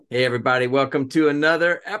Hey, everybody. Welcome to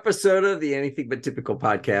another episode of the Anything But Typical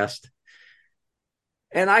podcast.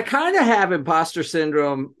 And I kind of have imposter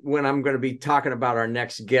syndrome when I'm going to be talking about our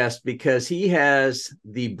next guest because he has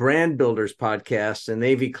the Brand Builders podcast and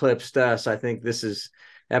they've eclipsed us. I think this is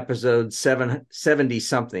episode 770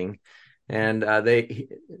 something. And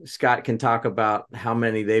Scott can talk about how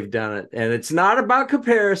many they've done it. And it's not about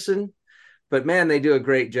comparison, but man, they do a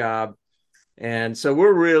great job. And so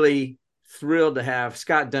we're really thrilled to have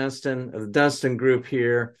Scott Dunston of the Dunston Group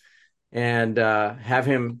here and have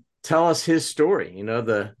him tell us his story,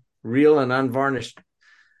 the real and unvarnished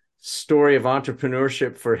story of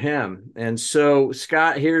entrepreneurship for him. And so,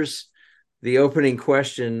 Scott, here's the opening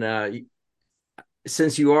question.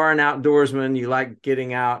 Since you are an outdoorsman, you like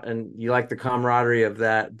getting out and you like the camaraderie of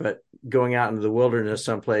that, but going out into the wilderness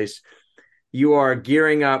someplace, you are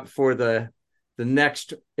gearing up for the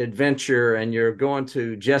next adventure and you're going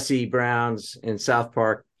to Jesse Brown's in South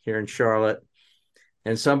Park here in Charlotte,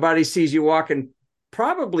 and somebody sees you walking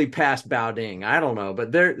probably past Baoding. I don't know,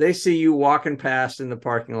 but they see you walking past in the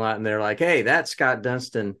parking lot and they're like, hey, that's Scott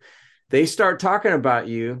Dunston. They start talking about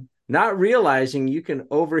you, not realizing you can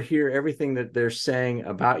overhear everything that they're saying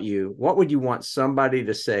about you. What would you want somebody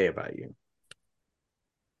to say about you?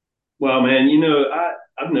 Well, man,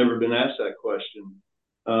 I've never been asked that question.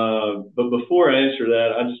 But before I answer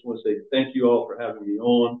that, I just want to say thank you all for having me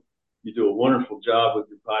on. You do a wonderful job with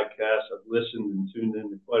your podcast. I've listened and tuned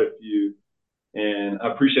in to quite a few, and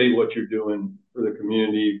I appreciate what you're doing for the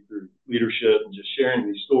community, for leadership, and just sharing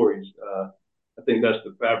these stories. I think that's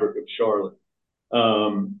the fabric of Charlotte.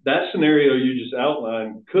 That scenario you just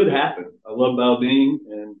outlined could happen. I love Baldine,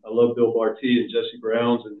 and I love Bill Barty and Jesse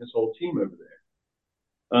Browns and his whole team over there.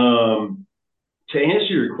 To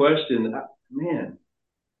answer your question, man,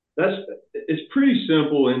 it's pretty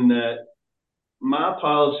simple in that my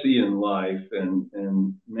policy in life,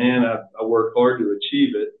 and man, I work hard to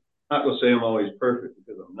achieve it. I'm not gonna say I'm always perfect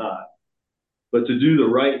because I'm not, but to do the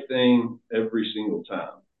right thing every single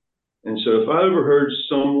time. And so if I overheard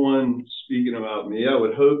someone speaking about me, I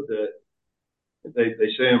would hope that they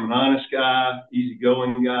say I'm an honest guy,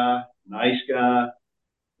 easygoing guy, nice guy,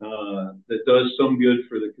 that does some good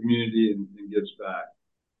for the community and gives back.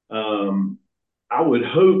 I would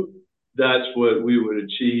hope that's what we would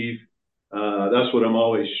achieve. That's what I'm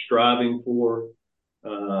always striving for.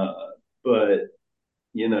 But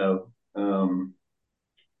you know, I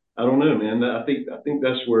don't know, man. I think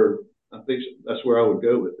that's where I would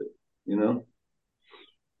go with it. You know.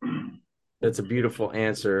 That's a beautiful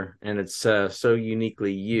answer, and it's so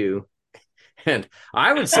uniquely you. And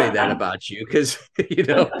I would say that about you because,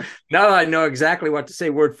 now that I know exactly what to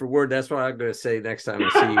say word for word, that's what I'm going to say next time I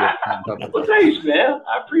see you in public. Well, thanks, man.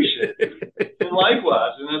 I appreciate it. And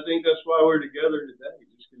likewise, and I think that's why we're together today,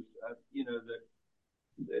 just because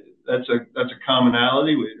that's a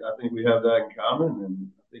commonality. I think we have that in common,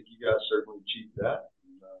 and I think you guys certainly achieved that.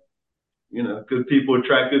 And, good people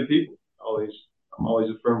attract good people. I'm always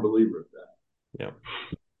a firm believer of that. Yeah.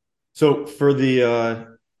 So for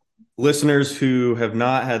the listeners who have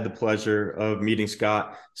not had the pleasure of meeting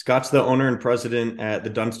Scott, Scott's the owner and president at the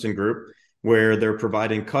Dunston Group, where they're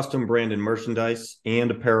providing custom branded merchandise and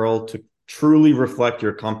apparel to truly reflect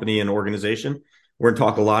your company and organization. We're going to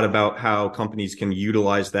talk a lot about how companies can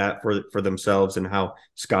utilize that for themselves and how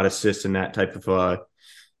Scott assists in that type of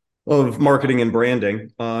marketing and branding.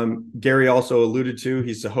 Gary also alluded to,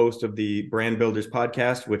 he's the host of the Brand Builders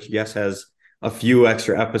podcast, which yes has a few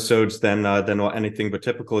extra episodes than what Anything But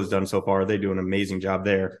Typical has done so far. They do an amazing job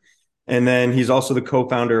there. And then he's also the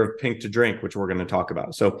co-founder of Pink to Drink, which we're going to talk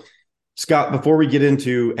about. So Scott, before we get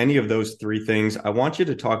into any of those three things, I want you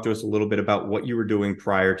to talk to us a little bit about what you were doing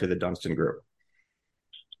prior to the Dunston Group.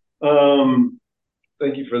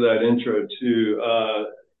 Thank you for that intro too.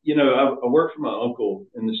 I worked for my uncle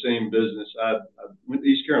in the same business. I went to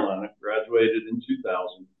East Carolina, graduated in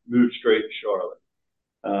 2000, moved straight to Charlotte.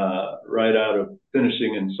 Right out of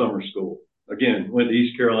finishing in summer school. Again, went to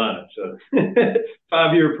East Carolina, so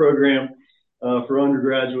 5-year program for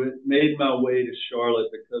undergraduate. Made my way to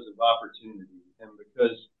Charlotte because of opportunity and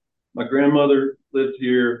because my grandmother lived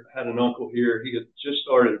here, had an uncle here. He had just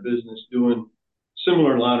started a business doing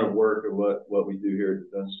similar line of work of what we do here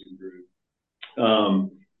at the Dunston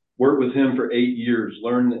Group. Worked with him for 8 years,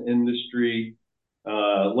 learned the industry,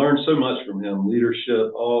 learned so much from him,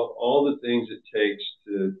 leadership, all the things it takes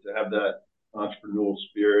to have that entrepreneurial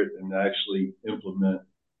spirit and actually implement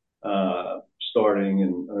starting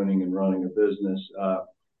and owning and running a business.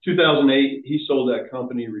 2008, he sold that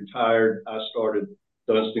company, retired. I started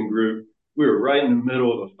Dunston Group. We were right in the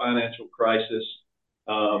middle of a financial crisis.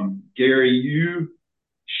 Gary, you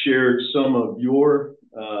shared some of your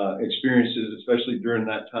experiences, especially during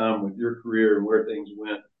that time with your career and where things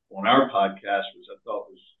went on our podcast, which I thought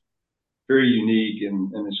was very unique,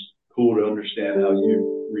 and it's cool to understand how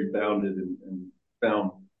you rebounded and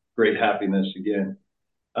found great happiness again.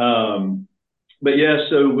 But yeah,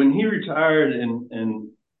 so when he retired and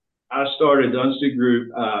I started Dunston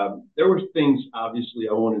Group, there were things obviously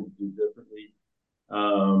I wanted to do differently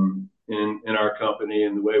in our company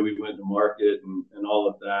and the way we went to market and all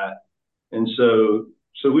of that. And so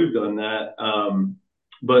we've done that.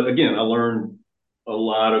 But again, I learned a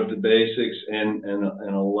lot of the basics and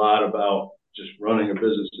a lot about just running a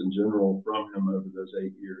business in general from him over those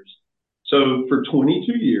 8 years. So for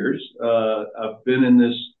 22 years, I've been in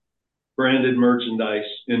this branded merchandise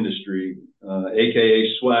industry,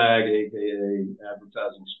 AKA swag, AKA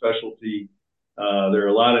advertising specialty. There are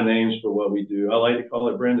a lot of names for what we do. I like to call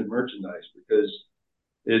it branded merchandise because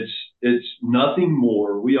it's nothing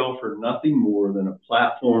more. We offer nothing more than a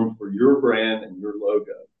platform for your brand and your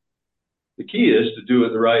logo. The key is to do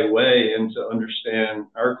it the right way and to understand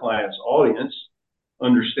our client's audience,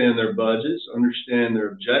 understand their budgets, understand their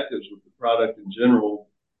objectives with the product in general,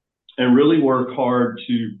 and really work hard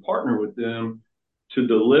to partner with them to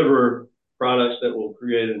deliver products that will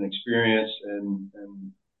create an experience and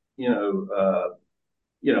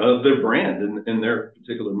of their brand in their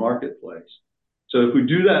particular marketplace. So if we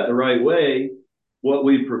do that the right way, what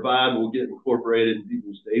we provide will get incorporated in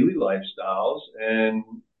people's daily lifestyles. And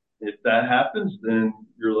if that happens, then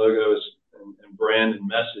your logos and brand and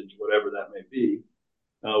message, whatever that may be,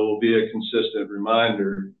 will be a consistent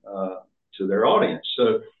reminder to their audience.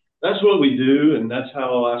 So that's what we do, and that's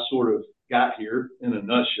how I sort of got here in a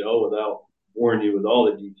nutshell without boring you with all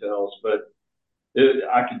the details. But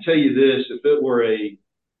I can tell you this, if it were a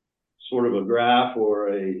sort of a graph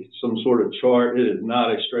or some sort of chart, it is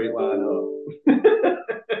not a straight line up.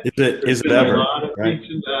 Is it ever? A lot of peaks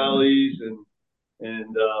and valleys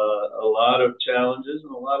and a lot of challenges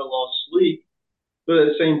and a lot of lost sleep. But at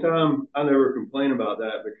the same time, I never complain about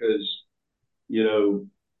that because,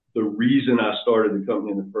 the reason I started the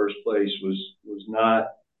company in the first place was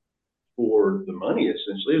not for the money,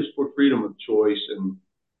 essentially. It was for freedom of choice.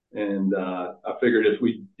 And I figured if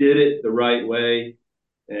we did it the right way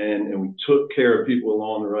and we took care of people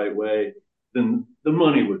along the right way, then the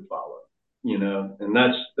money would follow, and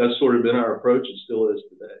that's sort of been our approach and still is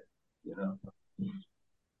today,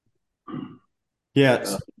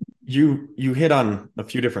 Yeah. You hit on a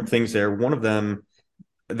few different things there. One of them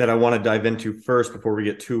that I want to dive into first before we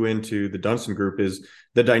get too into the Dunston Group is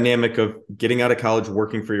the dynamic of getting out of college,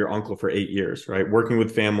 working for your uncle for 8 years, right? Working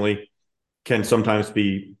with family can sometimes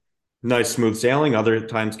be nice, smooth sailing. Other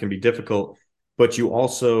times can be difficult, but you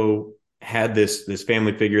also had this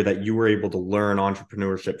family figure that you were able to learn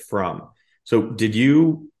entrepreneurship from. So did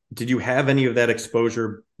you have any of that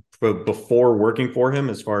exposure before working for him,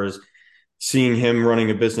 as far as seeing him running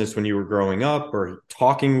a business when you were growing up, or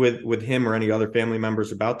talking with him or any other family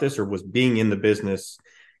members about this, or was being in the business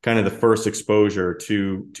kind of the first exposure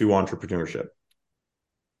to entrepreneurship?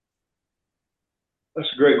 That's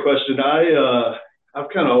a great question. I've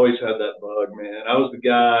kind of always had that bug, man. I was the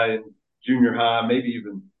guy in junior high, maybe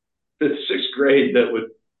even fifth, sixth grade, that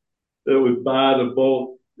would buy the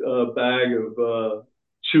bulk bag of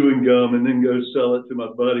chewing gum and then go sell it to my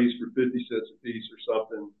buddies for 50 cents a piece or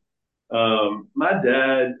something. My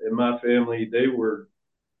dad and my family, they were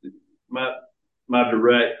my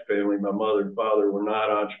direct family, my mother and father were not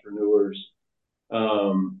entrepreneurs.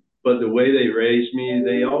 But the way they raised me,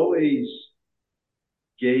 they always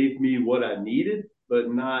gave me what I needed,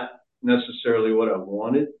 but not necessarily what I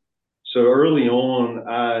wanted. So early on,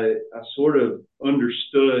 I sort of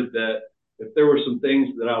understood that if there were some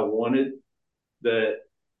things that I wanted, that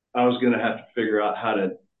I was going to have to figure out how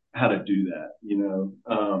to do that,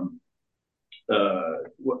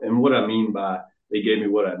 and what I mean by they gave me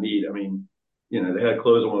what I need, I mean, they had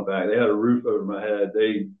clothes on my back, they had a roof over my head,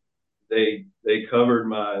 they covered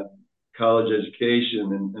my college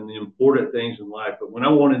education and the important things in life. But when I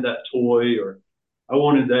wanted that toy, or I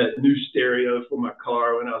wanted that new stereo for my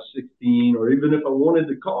car when I was 16, or even if I wanted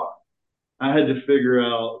the car, I had to figure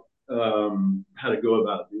out how to go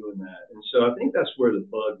about doing that. And so I think that's where the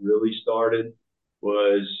bug really started,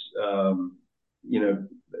 was,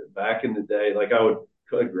 back in the day, like I would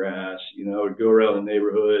cut grass, I would go around the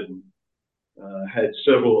neighborhood and had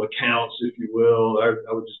several accounts, if you will.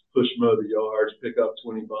 I would just push mow the yards, pick up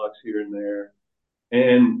 $20 here and there.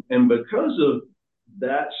 And because of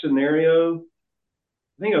that scenario,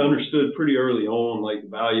 I think I understood pretty early on, like, the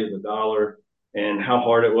value of the dollar and how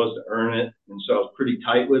hard it was to earn it. And so I was pretty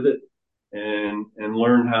tight with it and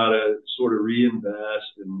learned how to sort of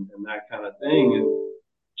reinvest and that kind of thing. And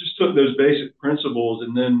just took those basic principles.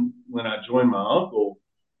 And then when I joined my uncle,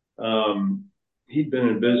 he'd been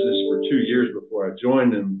in business for 2 years before I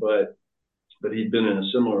joined him, but he'd been in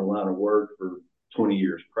a similar line of work for 20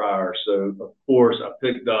 years prior. So of course I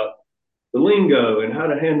picked up the lingo and how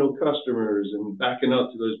to handle customers and backing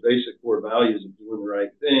up to those basic core values of doing the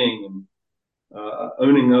right thing and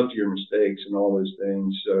owning up to your mistakes and all those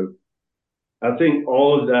things. So I think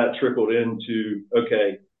all of that trickled into,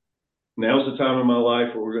 okay, now's the time in my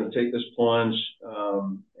life where we're going to take this plunge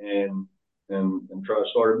and try to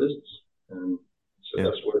start a business. And so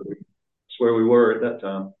that's where we were at that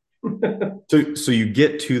time. So you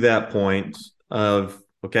get to that point of,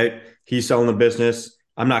 okay, he's selling the business.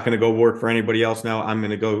 I'm not going to go work for anybody else now. I'm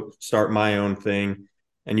going to go start my own thing.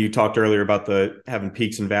 And you talked earlier about having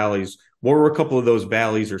peaks and valleys. What were a couple of those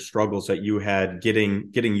valleys or struggles that you had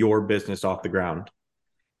getting your business off the ground?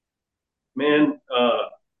 Man,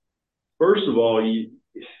 first of all,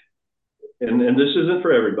 and this isn't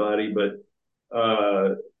for everybody, but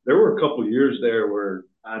there were a couple of years there where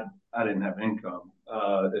I didn't have income,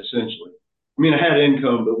 essentially. I mean, I had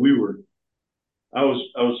income, but I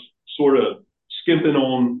was sort of skimping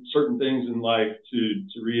on certain things in life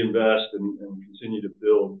to reinvest and continue to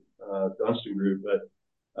build Dunston Group. But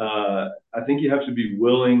I think you have to be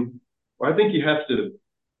willing, or I think you have to,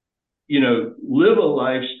 live a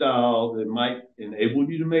lifestyle that might enable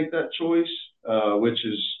you to make that choice, which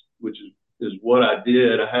is what I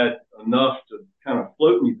did. I had enough to kind of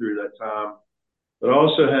float me through that time, but I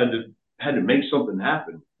also had to make something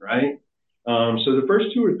happen, right? So the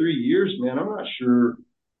first 2 or 3 years, man, I'm not sure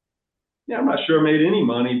I made any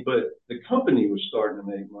money, but the company was starting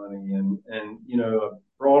to make money, and I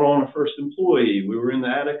brought on a first employee. We were in the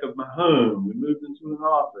attic of my home. We moved into an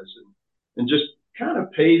office and just kind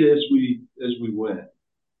of paid as we went.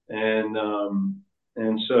 And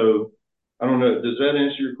so I don't know, does that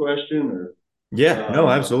answer your question? Or no,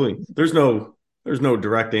 absolutely. There's no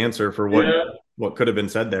direct answer for what could have been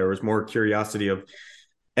said there. It was more curiosity of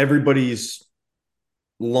everybody's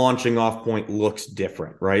launching off point looks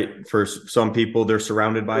different, right? For some people, they're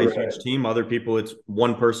surrounded by a huge team. Other people, it's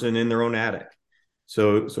one person in their own attic.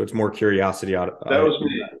 So it's more curiosity out of that was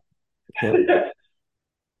me.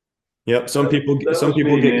 Yep. Some people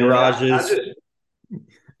get garages.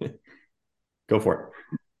 Go for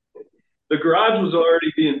it. The garage was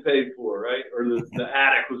already being paid for, right? Or the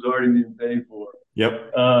attic was already being paid for.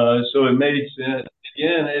 Yep. So it made sense.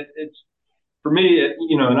 Again, it's for me,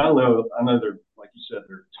 and I know there, like you said,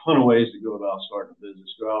 there are a ton of ways to go about starting a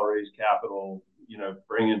business. Go out, raise capital,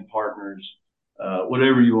 bring in partners,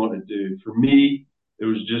 whatever you want to do. For me, it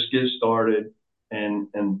was just get started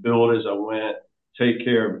and build as I went, take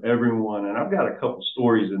care of everyone. And I've got a couple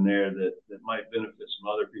stories in there that might benefit some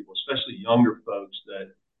other people, especially younger folks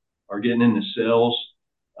that are getting into sales.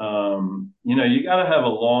 You got to have a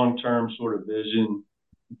long-term sort of vision.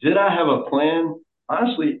 Did I have a plan?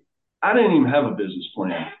 Honestly, I didn't even have a business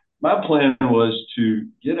plan. My plan was to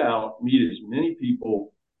get out, meet as many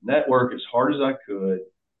people, network as hard as I could,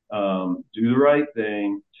 do the right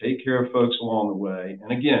thing, take care of folks along the way.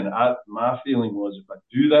 And again, my feeling was if I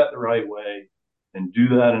do that the right way and do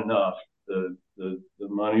that enough, the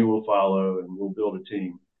money will follow and we'll build a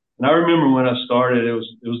team. And I remember when I started, it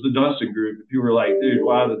was the Dunston Group. If you were like, dude,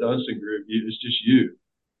 why the Dunston Group? It's just you.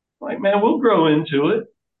 I'm like, man, we'll grow into it.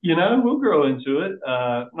 We'll grow into it.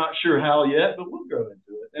 Not sure how yet, but we'll grow into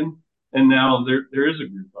it. And now there is a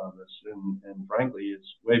group of us, and frankly, it's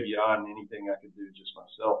way beyond anything I could do just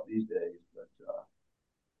myself these days. But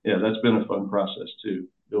that's been a fun process too,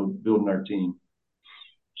 building our team.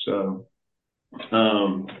 So,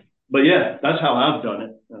 but yeah, that's how I've done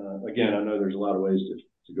it. Again, I know there's a lot of ways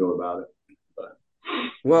to go about it. But.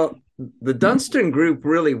 Well, the Dunston Group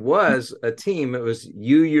really was a team. It was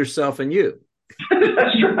you, yourself, and you.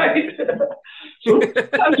 That's right.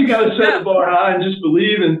 Sometimes you got to set the bar high and just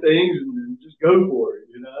believe in things and just go for it.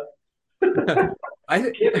 I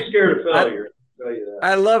can't be scared of failure. I'll tell you that.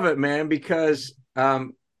 I love it, man, because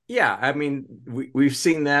we've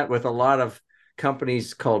seen that with a lot of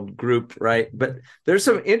companies called group, right? But there's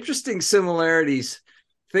some interesting similarities.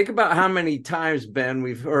 Think about how many times, Ben,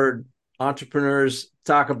 we've heard entrepreneurs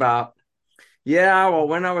talk about,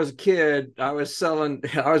 when I was a kid, I was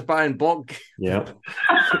buying bulk, Have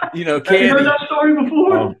candy. you heard that story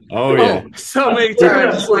before? Oh yeah. So many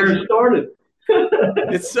times. That's where it started.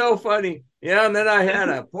 It's so funny. Yeah. And then I had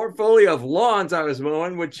a portfolio of lawns I was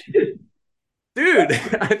mowing, which, dude,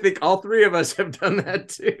 I think all three of us have done that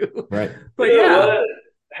too. Right. But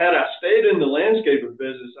had I stayed in the landscaping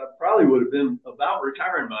business, I probably would have been about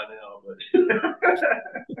retiring by now. But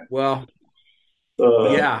well,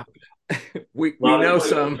 we A lot know of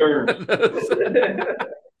twists and some. turns.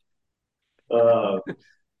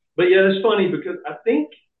 But yeah, it's funny because I think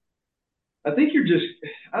you're just,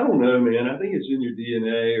 I don't know, man. I think it's in your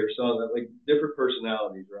DNA or something, like different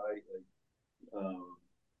personalities, right? Like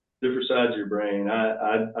different sides of your brain.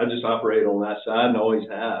 I just operate on that side and always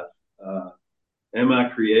have. Am I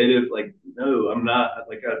creative? Like, no, I'm not.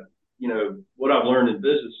 Like, what I've learned in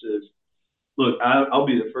business is, look, I'll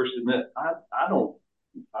be the first to admit,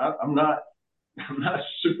 I'm not, I'm not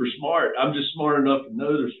super smart. I'm just smart enough to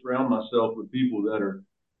know to surround myself with people that are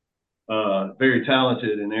very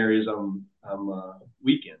talented in areas I'm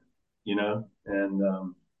weak in,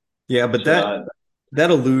 and Yeah, but so that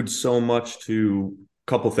alludes so much to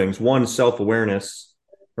a couple things. One, self-awareness,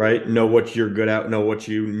 right? Know what you're good at, know what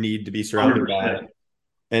you need to be surrounded by. 100%.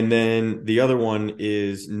 And then the other one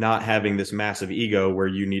is not having this massive ego where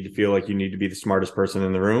you need to feel like you need to be the smartest person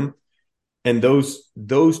in the room. And those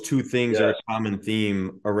two things are Yes. a common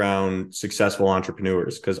theme around successful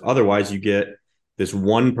entrepreneurs, because otherwise you get this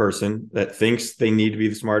one person that thinks they need to be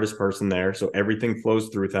the smartest person there, so everything flows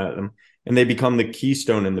through them, and they become the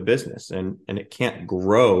keystone in the business, and it can't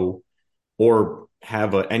grow or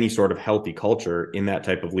have any sort of healthy culture in that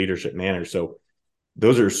type of leadership manner. So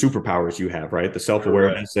those are superpowers you have, right? The Correct.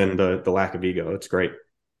 self-awareness and the lack of ego. It's great.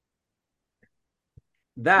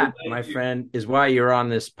 Well, That, my thank you. friend, is why you're on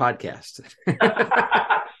this podcast. Well,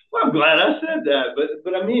 I'm glad I said that,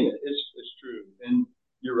 but I mean it. It's true, and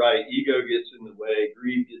you're right. Ego gets in the way,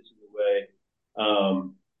 greed gets in the way.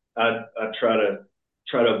 I try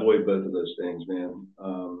to avoid both of those things, man,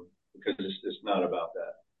 because it's not about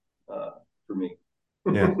that for me.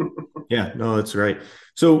 Yeah. Yeah. No, that's right.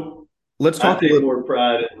 So let's I talk a take little. more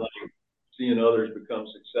pride in like seeing others become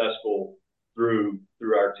successful through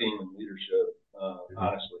our team and leadership.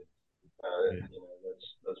 Honestly,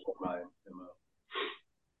 that's what my MO.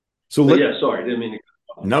 So But let yeah, sorry, didn't mean to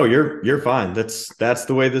cut off. No, you're fine. That's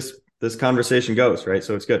the way this conversation goes, right?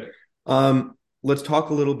 So it's good. Let's talk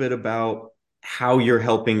a little bit about how you're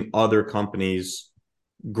helping other companies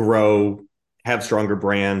grow, have stronger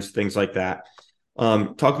brands, things like that.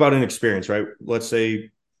 Talk about an experience, right? Let's say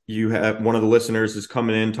you have one of the listeners is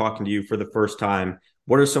coming in talking to you for the first time.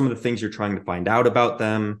 What are some of the things you're trying to find out about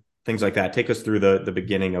them? Things like that. Take us through the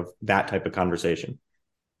beginning of that type of conversation.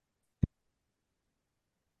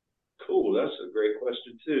 Cool, that's a great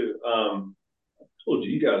question too. I told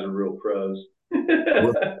you, you guys are real pros.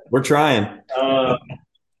 We're, we're trying. uh,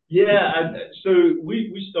 yeah, so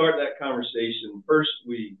we start that conversation. First,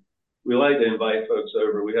 we like to invite folks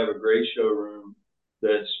over. We have a great showroom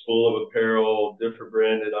that's full of apparel, different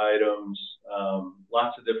branded items,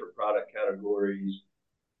 lots of different product categories,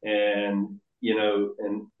 and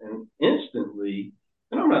and instantly.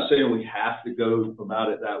 And I'm not saying we have to go about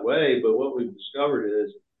it that way, but what we've discovered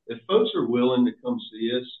is if folks are willing to come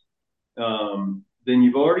see us, then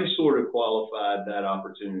you've already sort of qualified that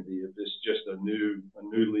opportunity if it's just a new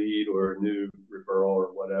lead or a new referral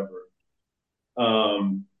or whatever.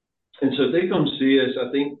 And so if they come see us,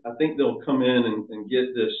 I think they'll come in and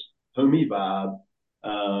get this homey vibe.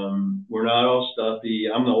 We're not all stuffy.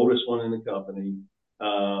 I'm the oldest one in the company.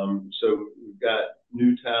 So we've got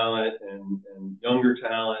new talent and younger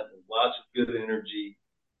talent and lots of good energy.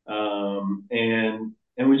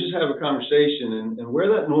 And we just have a conversation. And where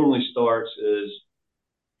that normally starts is,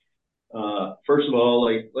 first of all,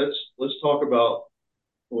 like let's talk about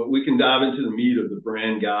what we can dive into the meat of the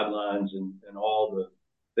brand guidelines and all the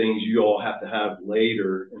things you all have to have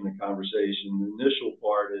later in the conversation. The initial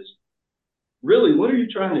part is really what are you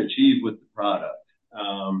trying to achieve with the product?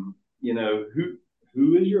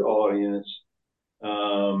 Who is your audience?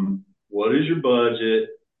 What is your budget?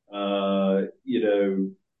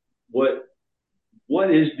 What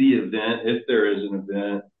is the event if there is an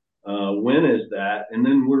event? When is that? And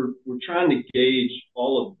then we're trying to gauge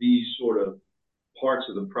all of these sort of parts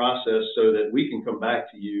of the process so that we can come back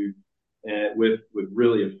to you with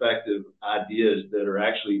really effective ideas that are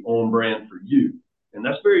actually on brand for you. And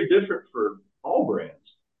that's very different for all brands,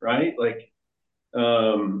 right? Like,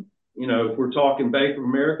 if we're talking Bank of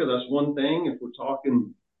America, that's one thing. If we're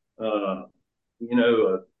talking, a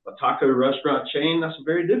taco restaurant chain, that's a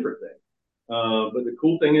very different thing. But the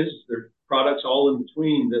cool thing is there's products all in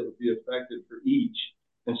between that would be effective for each.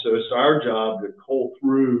 And so it's our job to cull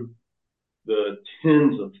through the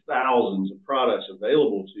tens of thousands of products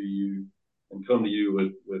available to you and come to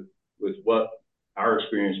you with what our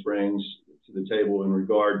experience brings to the table in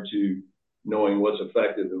regard to knowing what's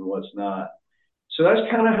effective and what's not. So that's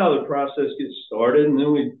kind of how the process gets started. And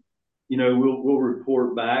then we'll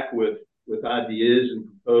report back with ideas and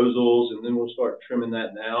proposals, and then we'll start trimming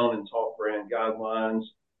that down and talk brand guidelines.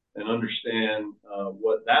 and understand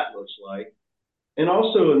what that looks like. And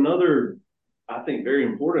also another, I think, very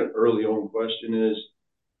important early on question is,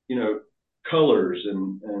 colors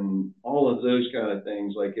and all of those kind of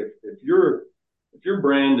things. Like if your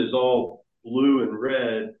brand is all blue and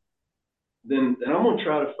red, then I'm going to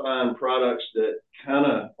try to find products that kind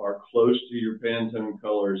of are close to your Pantone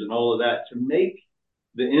colors and all of that to make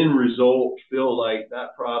the end result feel like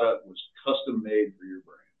that product was custom made for your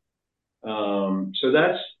brand. So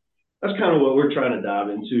that's kind of what we're trying to dive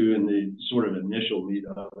into in the sort of initial meet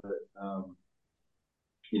of it,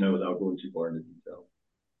 without going too far into detail.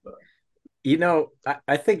 But.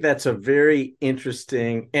 I think that's a very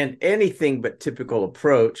interesting and anything but typical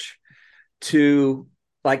approach to,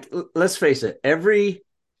 like, let's face it, every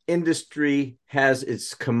industry has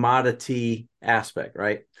its commodity aspect,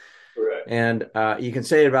 right? Correct. And you can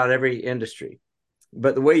say it about every industry.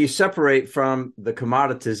 But the way you separate from the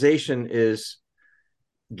commoditization is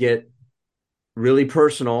get really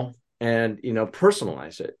personal and,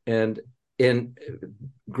 personalize it. And in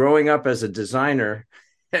growing up as a designer,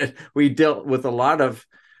 we dealt with a lot of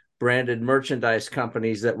branded merchandise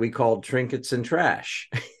companies that we called trinkets and trash.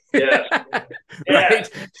 Yes. Right?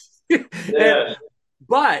 Yes.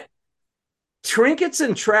 But trinkets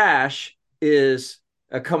and trash is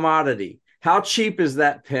a commodity. How cheap is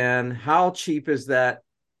that pen? How cheap is that,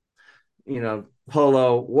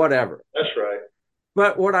 polo, whatever. That's right.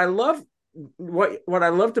 But what I loved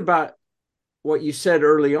about what you said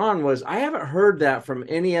early on was I haven't heard that from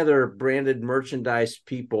any other branded merchandise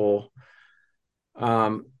people.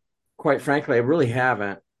 Quite frankly, I really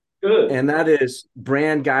haven't. Good. And that is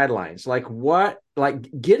brand guidelines. Like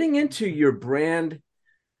getting into your brand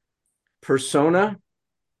persona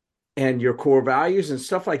and your core values and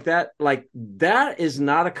stuff like that. Like that is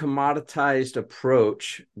not a commoditized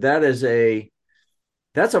approach. That's a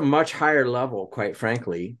much higher level, quite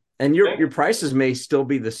frankly. And your prices may still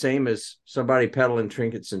be the same as somebody peddling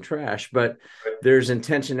trinkets and trash, but there's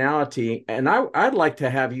intentionality. And I'd like to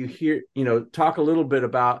have you here, talk a little bit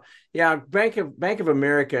about, Bank of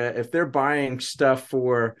America, if they're buying stuff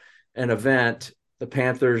for an event, the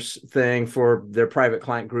Panthers thing for their private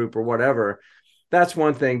client group or whatever, that's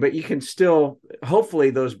one thing, but you can still, hopefully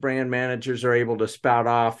those brand managers are able to spout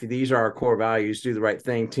off, these are our core values: do the right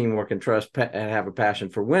thing, teamwork and trust, and have a passion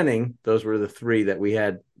for winning. Those were the three that we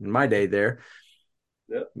had in my day there.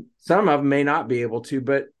 Yep. Some of them may not be able to,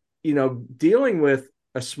 but, dealing with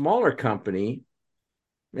a smaller company,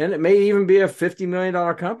 and it may even be a $50 million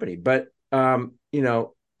company, but, a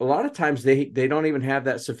lot of times they don't even have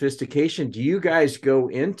that sophistication. Do you guys go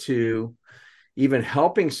into even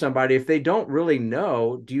helping somebody if they don't really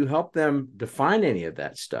know? Do you help them define any of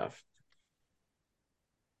that stuff?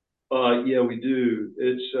 Yeah, we do.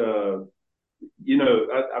 It's, I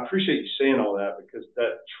appreciate you saying all that, because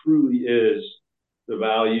that truly is the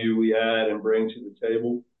value we add and bring to the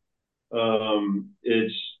table.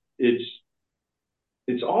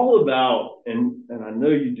 It's all about, and I know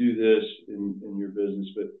you do this in your business,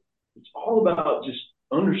 but it's all about just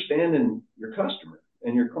understanding your customer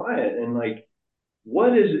and your client and like,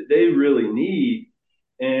 what is it they really need?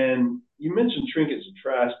 And you mentioned trinkets and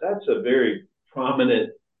trash. That's a very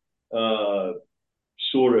prominent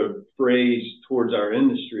sort of phrase towards our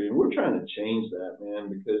industry. And we're trying to change that, man,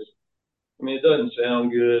 because, it doesn't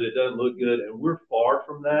sound good. It doesn't look good. And we're far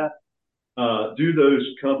from that. Do those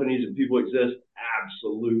companies and people exist?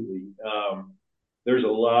 Absolutely. There's a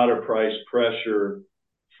lot of price pressure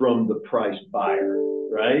from the price buyer,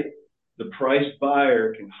 right? The price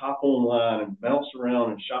buyer can hop online and bounce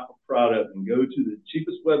around and shop a product and go to the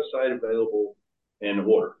cheapest website available and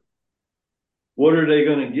order. What are they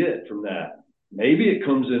going to get from that? Maybe it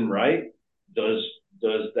comes in right. Does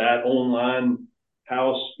that online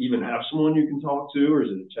house even have someone you can talk to, or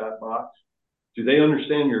is it a chat box? Do they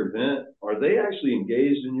understand your event? Are they actually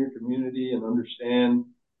engaged in your community and understand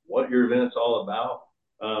what your event's all about?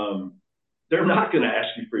 They're not going to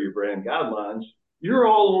ask you for your brand guidelines. You're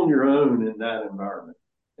all on your own in that environment.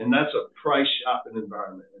 And that's a price shopping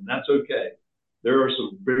environment. And that's okay. There are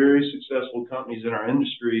some very successful companies in our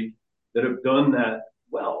industry that have done that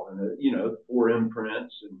well. And,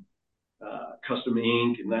 4Imprints and Custom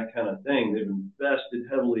Ink and that kind of thing. They've invested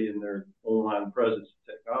heavily in their online presence and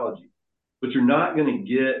technology. But you're not going to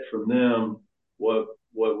get from them what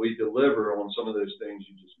we deliver on some of those things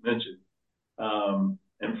you just mentioned.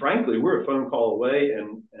 And frankly, we're a phone call away.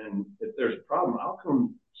 And if there's a problem, I'll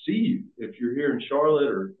come see you if you're here in Charlotte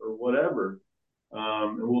or whatever.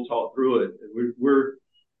 And we'll talk through it.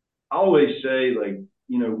 I always say, like,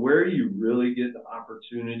 where do you really get the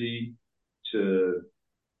opportunity to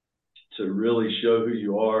to really show who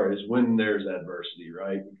you are is when there's adversity,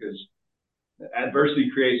 right? Because adversity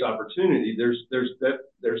creates opportunity. There's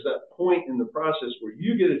that point in the process where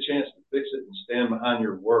you get a chance to fix it and stand behind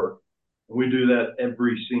your work. And we do that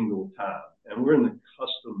every single time. And we're in the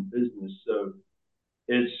custom business, so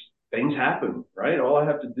it's things happen, right? All I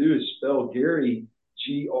have to do is spell Gary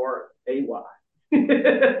Gray.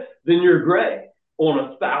 Then you're gray on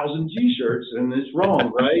 1,000 G-shirts, and it's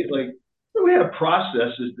wrong, right? Like, we have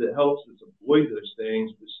processes that helps us avoid those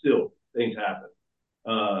things, but still things happen.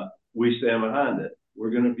 We stand behind it.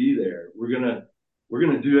 We're going to be there. We're going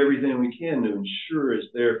to do everything we can to ensure it's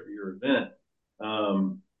there for your event.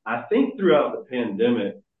 I think throughout the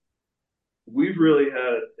pandemic, we've really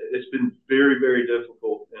it's been very, very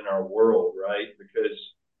difficult in our world, right? Because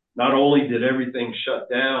not only did everything shut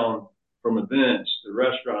down from events to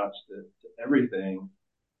restaurants to everything,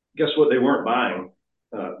 guess what? They weren't buying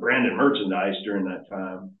branded merchandise during that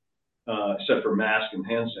time, except for masks and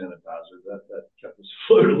hand sanitizer. That kept us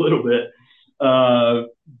afloat a little bit.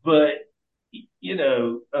 But, you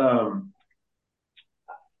know,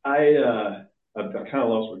 I kind of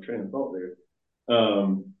lost my train of thought there.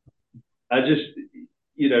 I just,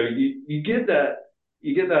 you know, you get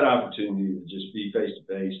that opportunity to just be face to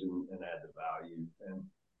face and add the value.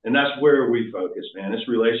 And that's where we focus, man. It's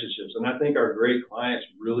relationships. And I think our great clients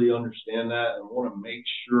really understand that and want to make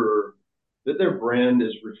sure that their brand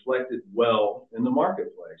is reflected well in the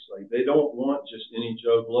marketplace. Like, they don't want just any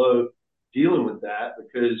Joe Blow dealing with that,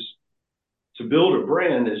 because to build a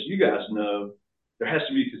brand, as you guys know, there has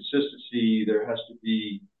to be consistency. There has to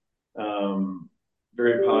be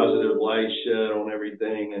very positive light shed on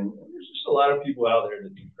everything. And there's just a lot of people out there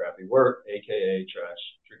that do crappy work, AKA trash,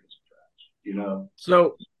 trinkets and trash, you know?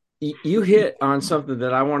 So you hit on something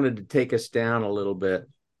that I wanted to take us down a little bit.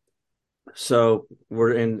 So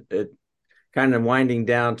we're in it, kind of winding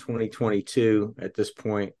down 2022 at this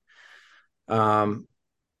point.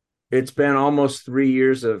 It's been almost 3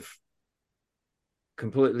 years of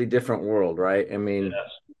completely different world, right? I mean, yes.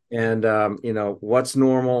 And you know, what's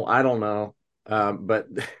normal? I don't know. But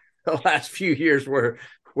the last few years were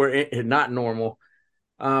not normal.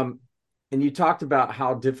 And you talked about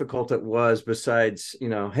how difficult it was, besides, you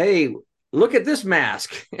know, hey, look at this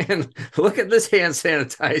mask and look at this hand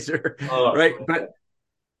sanitizer, right? But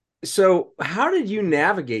so how did you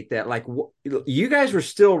navigate that? Like, you guys were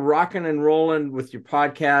still rocking and rolling with your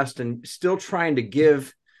podcast and still trying to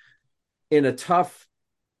give in a tough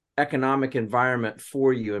economic environment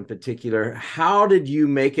for you in particular. How did you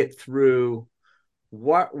make it through?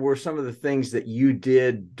 What were some of the things that you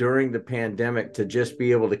did during the pandemic to just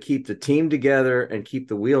be able to keep the team together and keep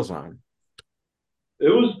the wheels on? It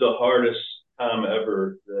was the hardest time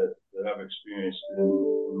ever that I've experienced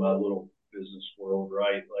in my little business world,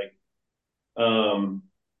 right? Like,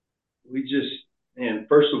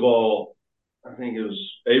 first of all, I think it was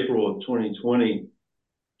April of 2020,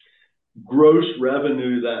 gross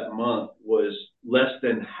revenue that month was less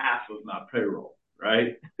than half of my payroll,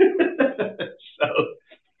 right? So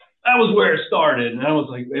that was where it started. And I was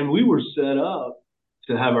like, and we were set up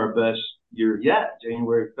to have our best year yet.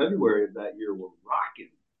 January, February of that year were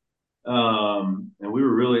rocking. And we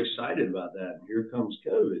were really excited about that. And here comes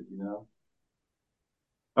COVID, you know.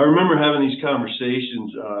 I remember having these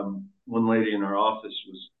conversations. One lady in our office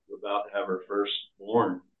was about to have her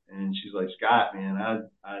firstborn. And she's like, Scott, man, I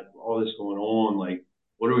all this going on. Like,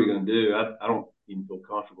 what are we going to do? I don't even feel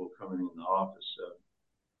comfortable coming in the office. So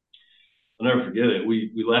I'll never forget it.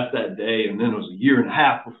 We left that day, and then it was a year and a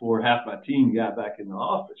half before half my team got back in the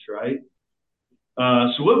office, right?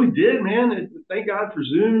 So what we did, man, thank God for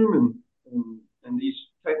Zoom and these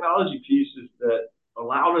technology pieces that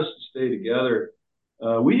allowed us to stay together.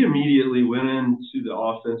 We immediately went into the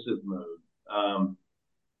offensive mode.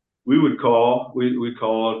 We'd call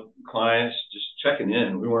clients just checking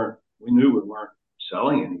in. We knew we weren't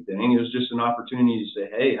selling anything. It was just an opportunity to say,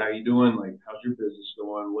 hey, how you doing? Like, how's your business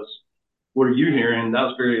going? What are you hearing? That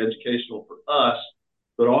was very educational for us,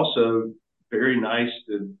 but also very nice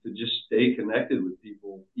to just stay connected with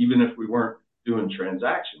people, even if we weren't doing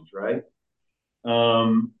transactions, right?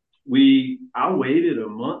 I waited a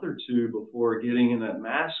month or two before getting in that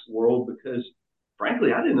mask world because,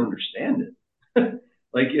 frankly, I didn't understand it.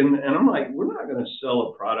 And I'm like, we're not going to sell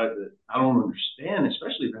a product that I don't understand,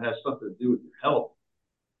 especially if it has something to do with your health.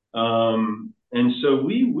 And so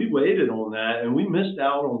we waited on that, and we missed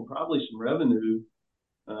out on probably some revenue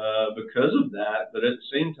because of that. But at the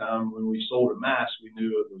same time, when we sold a mask, we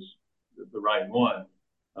knew it was the right one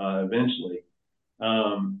eventually.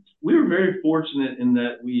 We were very fortunate in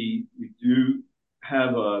that we do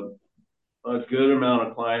have a good amount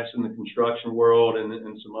of clients in the construction world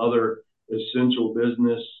and some other essential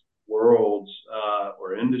business worlds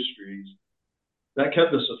or industries. That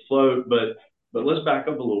kept us afloat. But let's back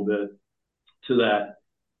up a little bit to that.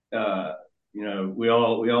 We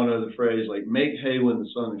all know the phrase, like, make hay when the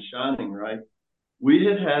sun is shining, right? We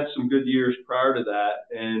had some good years prior to that,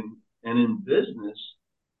 and in business,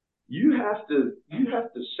 you have to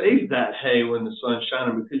save that hay when the sun's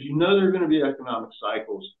shining, because there are going to be economic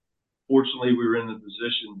cycles. Fortunately, we were in the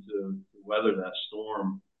position to weather that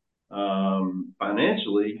storm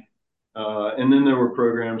financially, and then there were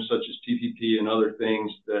programs such as PPP and other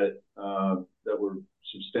things that were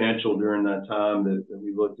substantial during that time that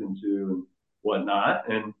we looked into and whatnot,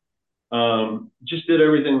 and just did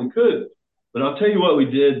everything we could. But I'll tell you what we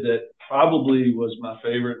did that probably was my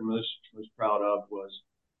favorite and most proud of was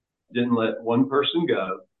didn't let one person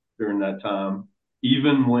go during that time,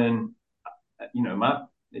 even when,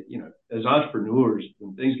 as entrepreneurs,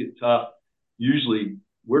 when things get tough, usually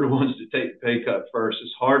we're the ones to take the pay cut first.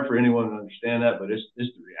 It's hard for anyone to understand that, but it's the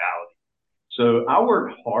reality. So I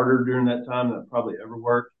worked harder during that time than I probably ever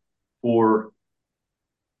worked for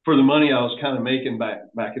the money I was kind of making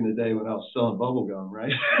back in the day when I was selling bubble gum,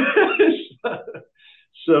 right?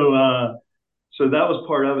 So that was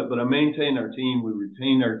part of it, but I maintained our team. We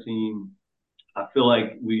retained our team. I feel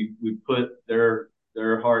like we put their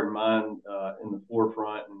heart and mind in the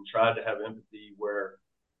forefront and tried to have empathy where,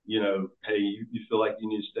 hey, you feel like you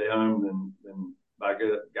need to stay home, then by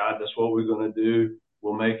God, that's what we're going to do.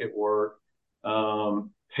 We'll make it work.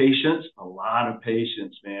 Patience, a lot of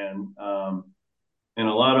patience, man. And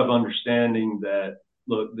a lot of understanding that,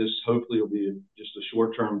 look, this hopefully will be just a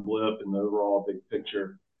short-term blip in the overall big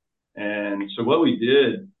picture. And so what we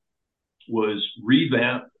did was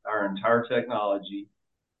revamp our entire technology.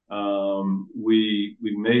 We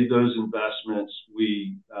made those investments.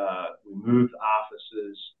 We moved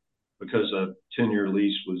offices because a 10-year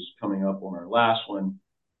lease was coming up on our last one.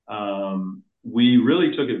 We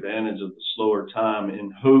really took advantage of the slower time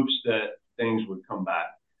in hopes that things would come back.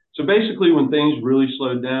 So basically, when things really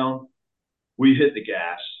slowed down, we hit the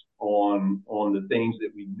gas on the things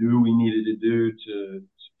that we knew we needed to do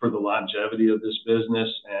for the longevity of this business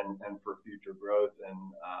and for future growth and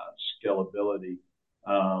scalability.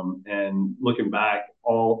 And looking back,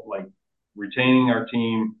 all like retaining our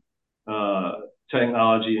team,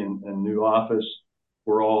 technology and new office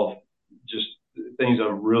were all just things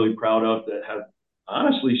I'm really proud of that have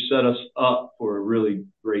honestly set us up for a really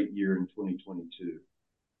great year in 2022.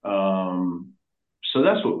 So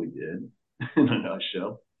that's what we did in a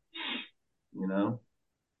nutshell, and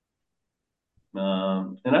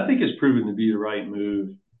I think it's proven to be the right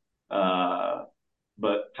move,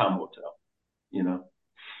 but time will tell,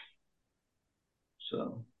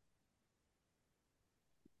 so.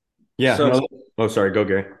 Yeah. Sorry, go,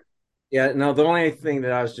 Gary. Yeah, no, the only thing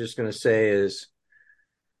that I was just going to say is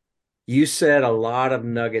you said a lot of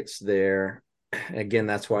nuggets there. Again,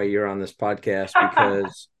 that's why you're on this podcast,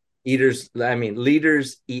 because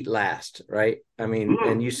leaders eat last, right?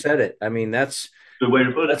 And you said it. That's good way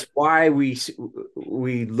to put it. That's why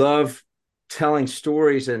we love telling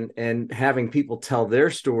stories and having people tell their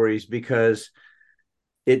stories, because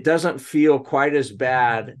it doesn't feel quite as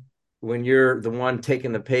bad when you're the one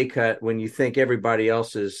taking the pay cut, when you think everybody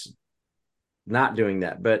else is not doing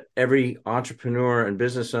that. But every entrepreneur and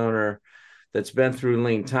business owner that's been through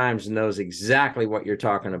lean times knows exactly what you're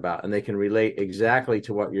talking about, and they can relate exactly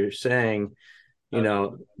to what you're saying.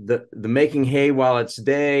 The making hay while it's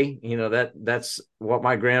day, that's what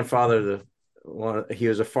my grandfather, he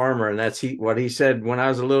was a farmer, and that's what he said when I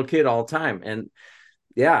was a little kid all the time. And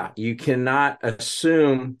yeah, you cannot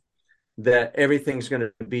assume that everything's going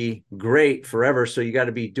to be great forever. So you got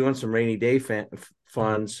to be doing some rainy day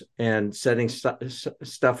funds and setting stuff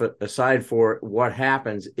aside for what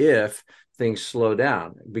happens if things slow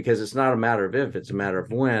down, because it's not a matter of if, it's a matter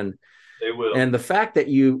of when. They will. And the fact that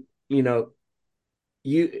a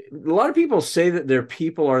lot of people say that their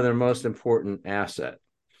people are their most important asset.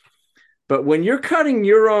 But when you're cutting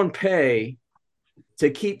your own pay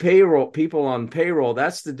to keep people on payroll,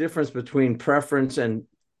 that's the difference between preference and,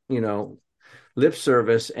 lip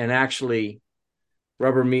service and actually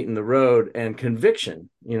rubber meeting the road and conviction.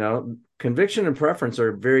 Conviction and preference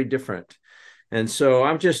are very different. And so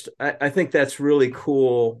I think that's really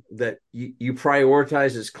cool that you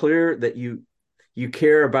prioritize. It's clear that you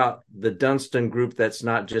care about the Dunston group. That's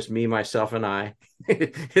not just me, myself, and I.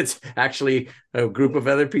 It's actually a group of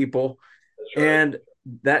other people. That's right. And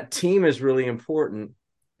that team is really important,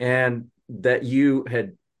 and that you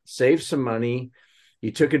had saved some money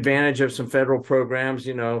You took advantage of some federal programs.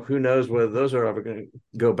 Who knows whether those are ever going to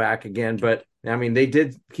go back again. But I mean, they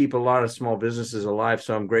did keep a lot of small businesses alive,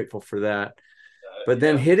 so I'm grateful for that. But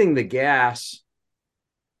then hitting the gas,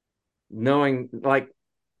 knowing like,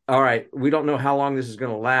 all right, we don't know how long this is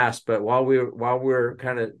going to last, but while we're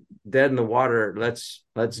kind of dead in the water, let's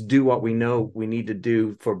do what we know we need to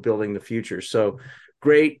do for building the future. So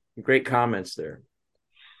great comments there.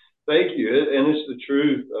 Thank you. And it's the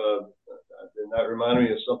truth. And that reminded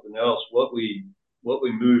me of something else. What we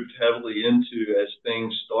moved heavily into as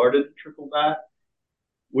things started to trickle back,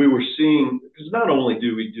 we were seeing, because not only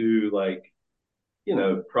do we do like,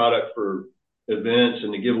 product for events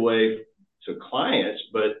and to give away to clients,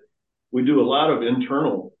 but we do a lot of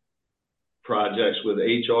internal projects with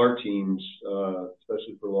HR teams,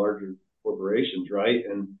 especially for larger corporations, right?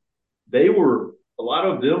 And a lot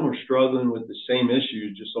of them were struggling with the same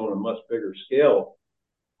issues, just on a much bigger scale.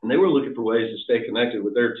 And they were looking for ways to stay connected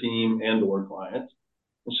with their team and or clients.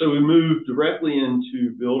 And so we moved directly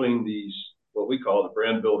into building these, what we call the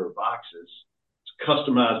brand builder boxes. It's a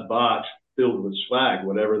customized box filled with swag,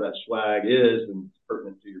 whatever that swag is and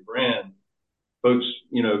pertinent to your brand. Folks,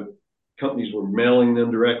 companies were mailing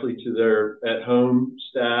them directly to their at-home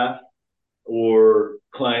staff or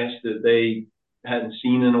clients that they hadn't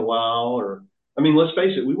seen in a while. Or, I mean, let's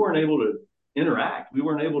face it, we weren't able to interact. We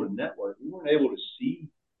weren't able to network. We weren't able to see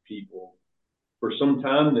people for some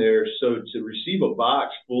time there. So to receive a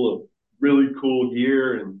box full of really cool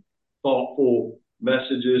gear and thoughtful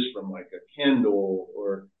messages from like a Kindle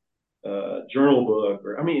or a journal book,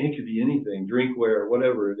 or I mean, it could be anything, drinkware,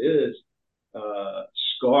 whatever it is,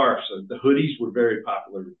 scarves. So the hoodies were very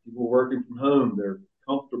popular. People working from home, they're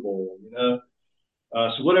comfortable,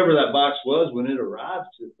 so whatever that box was, when it arrived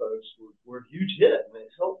to folks, were a huge hit, and it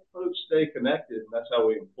helped folks stay connected. And that's how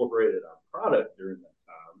we incorporated our product during that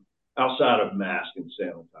time, outside of masks and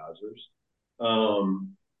sanitizers.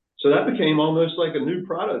 So that became almost like a new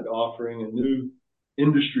product offering, a new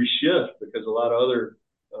industry shift, because a lot of other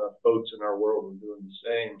folks in our world were doing the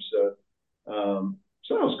same. So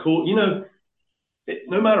that was cool.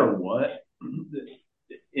 No matter what,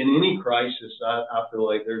 in any crisis, I feel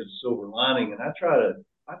like there's a silver lining, and I try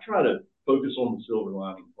to focus on the silver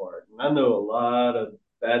lining part. And I know a lot of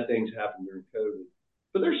bad things happened during COVID,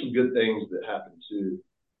 but there's some good things that happen too.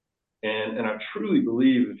 And I truly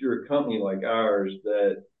believe if you're a company like ours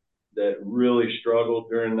that really struggled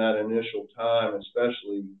during that initial time,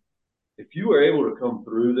 especially if you were able to come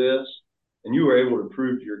through this and you were able to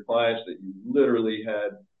prove to your clients that you literally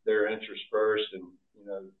had their interest first and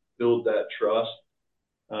build that trust.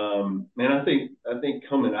 Man, I think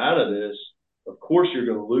coming out of this, of course, you're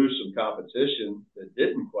going to lose some competition that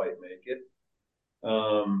didn't quite make it.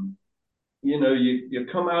 You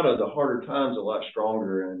come out of the harder times a lot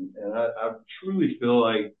stronger, and I truly feel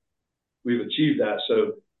like we've achieved that.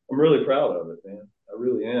 So I'm really proud of it, man. I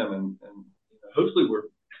really am, and hopefully we're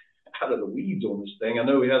out of the weeds on this thing. I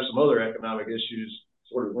know we have some other economic issues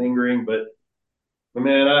sort of lingering, but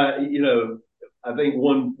man, I think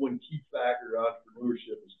one key factor of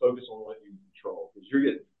entrepreneurship is focus on what you control, because you're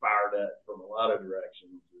getting fired at from a lot of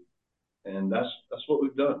directions, and that's what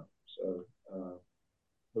we've done. So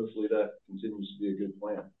hopefully that continues to be a good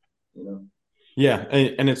plan. Yeah,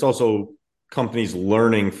 and it's also companies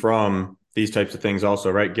learning from these types of things also,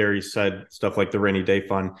 right? Gary said stuff like the rainy day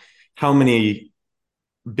fund. How many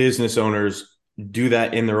business owners do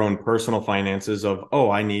that in their own personal finances of, oh,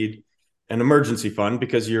 I need an emergency fund,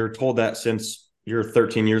 because you're told that since you're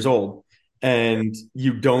 13 years old, and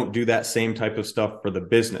you don't do that same type of stuff for the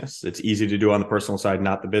business. It's easy to do on the personal side,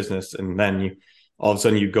 not the business. And then all of a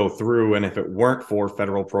sudden you go through, and if it weren't for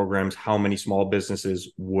federal programs, how many small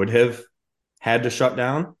businesses would have had to shut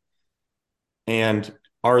down? And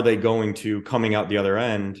are they going to, coming out the other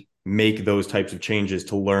end, make those types of changes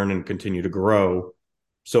to learn and continue to grow?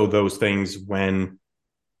 So those things, when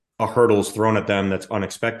a hurdle is thrown at them that's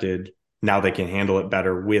unexpected, now they can handle it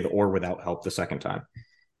better with or without help the second time.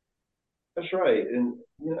 That's right. And,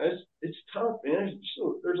 it's tough, man.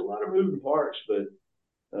 There's a lot of moving parts, but,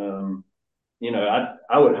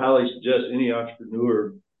 I would highly suggest any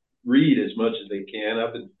entrepreneur read as much as they can.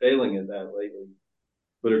 I've been failing at that lately,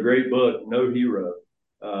 but a great book, No Hero.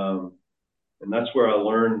 And that's where I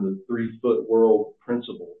learned the 3-foot world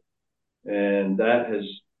principle. And that has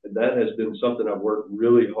been something I've worked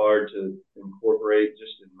really hard to incorporate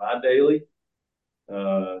just in my daily,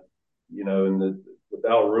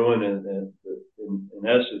 without ruining. In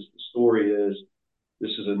essence, the story is,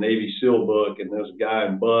 this is a Navy SEAL book, and there's a guy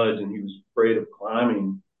in BUD/S, and he was afraid of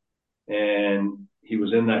climbing, and he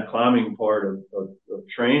was in that climbing part of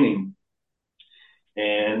training,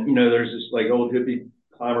 And, you know, there's this like old hippie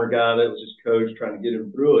climber guy that was his coach trying to get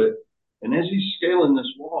him through it. And as he's scaling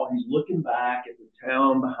this wall, he's looking back at the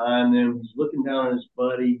town behind him. He's looking down at his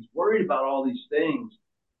buddy. He's worried about all these things.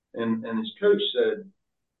 And his coach said,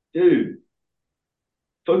 dude,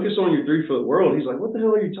 focus on your 3-foot world. He's like, what the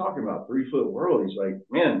hell are you talking about? 3-foot world. He's like,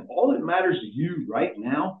 man, all that matters to you right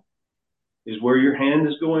now is where your hand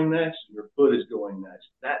is going next, your foot is going next.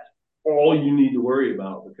 That's all you need to worry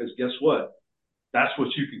about, because guess what? That's what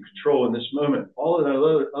you can control in this moment. All of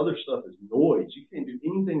that other stuff is noise. You can't do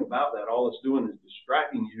anything about that. All it's doing is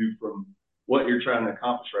distracting you from what you're trying to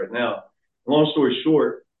accomplish right now. Long story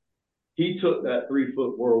short, he took that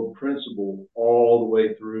 3-foot world principle all the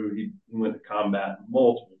way through. He went to combat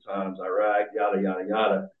multiple times, Iraq, yada, yada,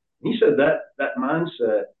 yada. And he said that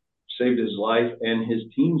mindset saved his life and his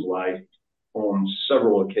team's life on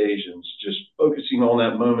several occasions, just focusing on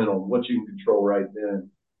that moment, on what you can control right then.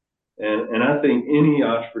 And I think any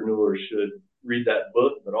entrepreneur should read that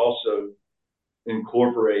book, but also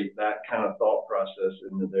incorporate that kind of thought process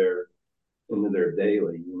into their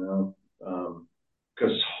daily, you know,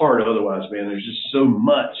 because it's hard otherwise, man. There's just so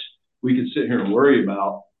much we could sit here and worry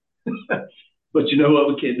about, but you know what?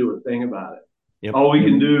 We can't do a thing about it. Yep. All we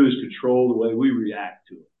can do is control the way we react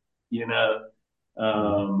to it, you know,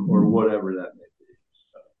 or whatever that may be.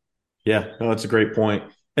 So. Yeah, no, that's a great point.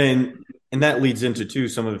 And that leads into, too,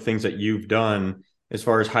 some of the things that you've done as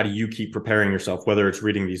far as how do you keep preparing yourself, whether it's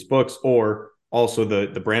reading these books or also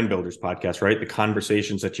the Brand Builders podcast, right? The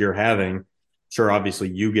conversations that you're having. Sure, obviously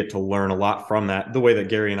you get to learn a lot from that, the way that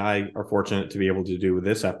Gary and I are fortunate to be able to do with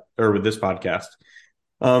this podcast.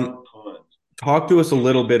 Talk to us a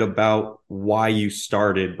little bit about why you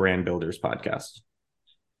started Brand Builders podcast.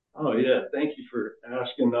 Oh, yeah. Thank you for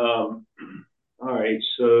asking. All right.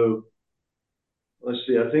 So let's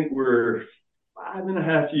see. I think we're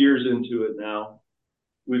 5.5 years into it now.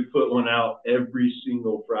 We've put one out every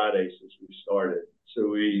single Friday since we started.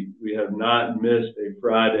 So we have not missed a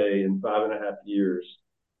Friday in 5.5 years.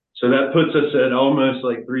 So that puts us at almost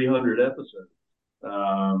like 300 episodes,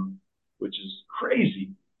 which is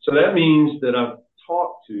crazy. So that means that I've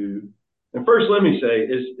talked to, and first let me say,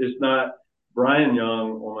 it's not Brian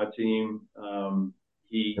Young on my team.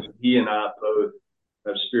 He and I both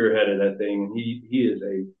have spearheaded that thing, and he is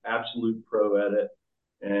a absolute pro at it,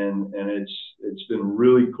 and it's been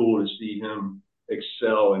really cool to see him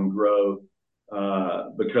excel and grow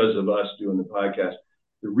because of us doing the podcast.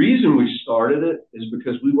 The reason we started it is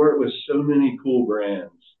because we work with so many cool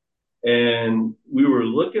brands, and we were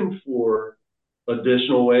looking for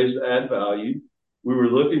additional ways to add value. We were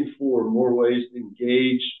looking for more ways to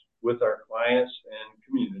engage with our clients and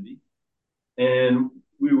community, and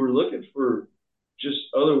we were looking for just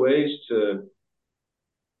other ways to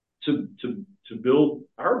build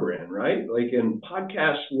our brand, right? Like, and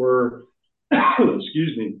podcasts were,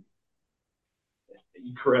 excuse me,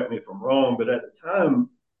 you correct me if I'm wrong, but at the time,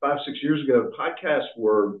 5-6 years ago, podcasts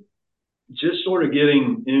were just sort of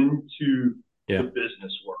getting into the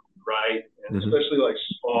business world, right? And especially like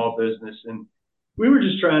small business. And we were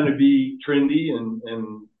just trying to be trendy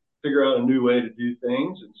and figure out a new way to do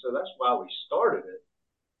things. And so that's why we started it.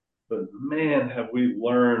 But man, have we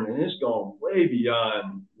learned, and it's gone way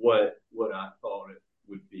beyond what I thought it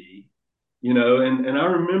would be, you know. And I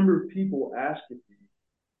remember people asking me,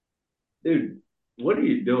 dude, what are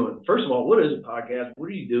you doing? First of all, what is a podcast? What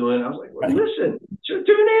are you doing? I was like, well, listen, just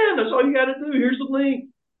tune in. That's all you got to do. Here's the link,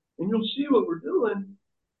 and you'll see what we're doing.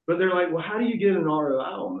 But they're like, well, how do you get an ROI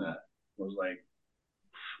on that? I was like,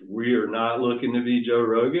 we are not looking to be Joe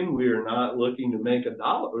Rogan. We are not looking to make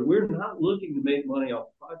 $1. We're not looking to make money off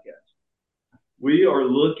the podcast. We are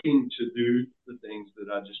looking to do the things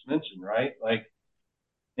that I just mentioned, right? Like,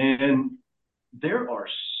 and there are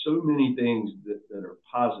so many things that are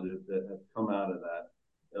positive that have come out of that,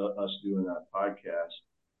 us doing that podcast.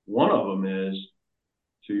 One of them is,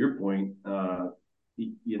 to your point,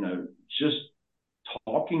 you know, just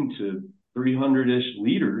talking to 300-ish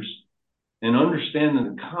leaders and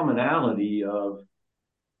understanding the commonality of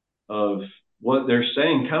what they're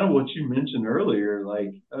saying, kind of what you mentioned earlier,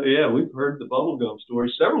 like, oh yeah, we've heard the bubblegum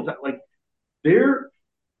story several times. Like,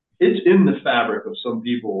 it's in the fabric of some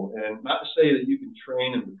people, and not to say that you can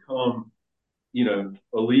train and become, you know,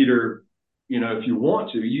 a leader, you know, if you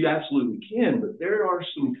want to, you absolutely can, but there are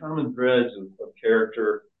some common threads of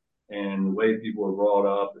character and the way people are brought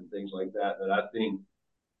up and things like that, that I think,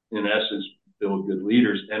 in essence, build good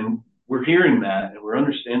leaders. And we're hearing that and we're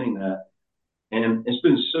understanding that. And it's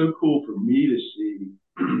been so cool for me to see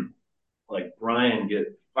like Brian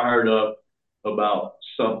get fired up about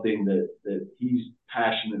something that he's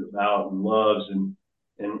passionate about and loves. And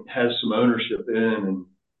and has some ownership in,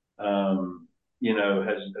 and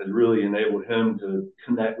has really enabled him to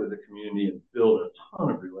connect with the community and build a ton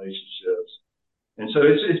of relationships. And so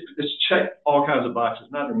it's checked all kinds of boxes,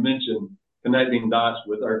 not to mention connecting dots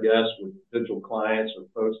with our guests, with potential clients or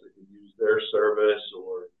folks that could use their service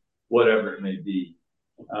or whatever it may be.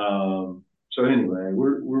 So anyway,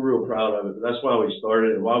 we're real proud of it. But that's why we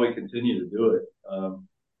started and why we continue to do it.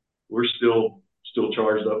 We're still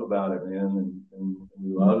charged up about it, man, and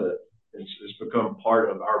we love it. It's become part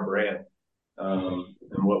of our brand, and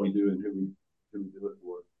what we do and who we do it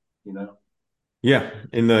for, Yeah,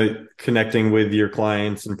 in the connecting with your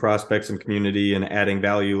clients and prospects and community and adding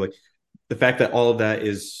value, like the fact that all of that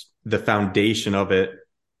is the foundation of it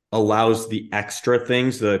allows the extra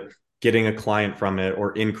things, the getting a client from it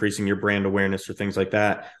or increasing your brand awareness or things like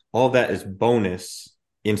that. All of that is bonus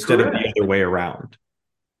instead of the other way around.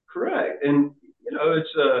 Correct. And,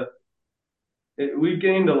 we've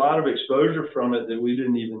gained a lot of exposure from it that we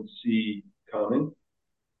didn't even see coming.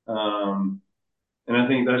 And I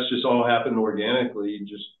think that's just all happened organically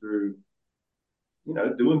just through,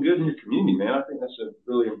 doing good in your community, man. I think that's a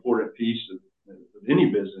really important piece of any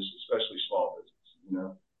business, especially small business,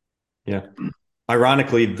 Yeah.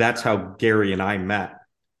 Ironically, that's how Gary and I met.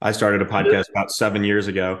 I started a podcast about 7 years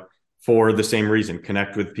ago for the same reason,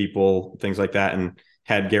 connect with people, things like that, and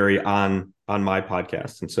had Gary on my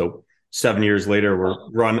podcast. And so 7 years later, we're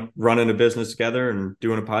running a business together and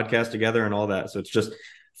doing a podcast together and all that. So it's just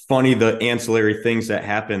funny, the ancillary things that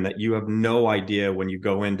happen that you have no idea when you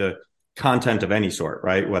go into content of any sort,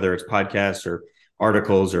 right? Whether it's podcasts or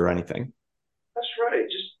articles or anything. That's right.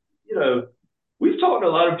 Just, we've talked to a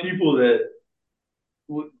lot of people that,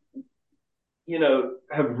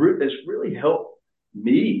 has really helped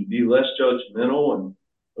me be less judgmental and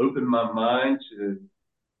open my mind to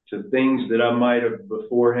things that I might have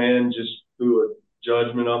beforehand just threw a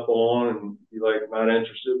judgment up on and be like, not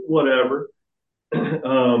interested, whatever.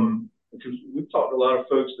 Because we've talked to a lot of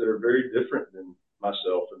folks that are very different than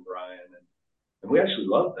myself and Brian, and we actually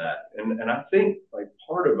love that. And I think like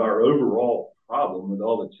part of our overall problem with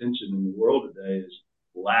all the tension in the world today is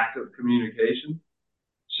lack of communication.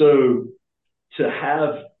 So to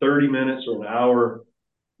have 30 minutes or an hour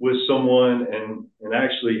with someone and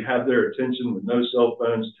actually have their attention with no cell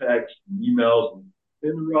phones, text, and emails, and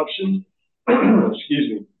interruptions,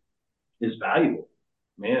 excuse me, is valuable,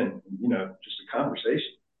 man. Just a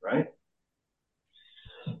conversation, right?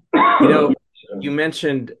 You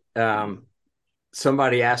mentioned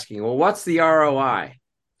somebody asking, well, what's the ROI?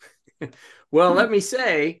 Well, let me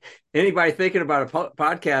say, anybody thinking about a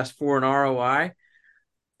podcast for an ROI,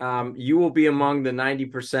 you will be among the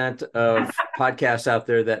 90% of podcasts out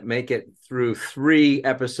there that make it through 3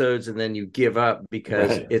 episodes and then you give up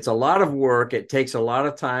because it's a lot of work. It takes a lot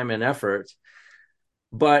of time and effort.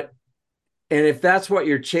 And if that's what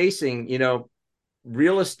you're chasing,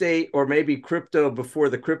 real estate or maybe crypto before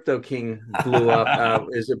the crypto king blew up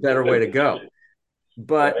is a better way to go.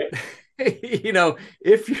 But,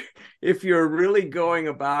 if you're really going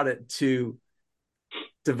about it to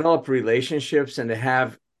develop relationships and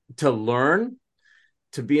to learn,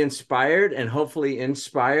 to be inspired and hopefully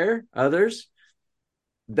inspire others,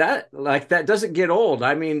 that doesn't get old.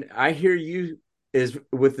 I mean, I hear you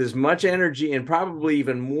with as much energy and probably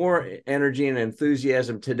even more energy and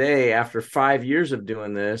enthusiasm today after 5 years of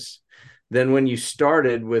doing this than when you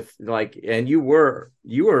started with and you were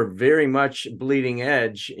very much bleeding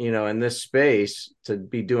edge, in this space to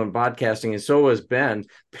be doing podcasting. And so was Ben.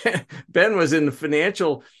 Ben was in the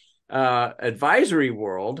financial advisory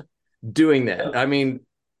world doing that. I mean,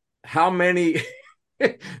 how many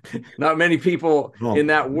not many people in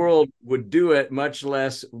that world would do it, much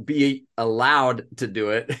less be allowed to do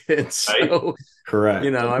it. And so correct.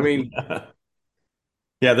 I mean,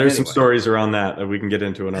 yeah, there's some stories around that we can get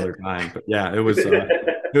into another time, but yeah, it was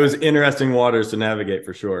interesting waters to navigate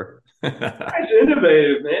for sure. It's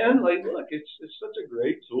innovative, man. Like, look, it's such a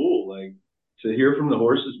great tool, like to hear from the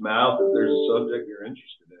horse's mouth that there's a subject you're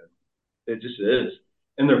interested in. It just is.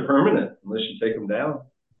 And they're permanent unless you take them down.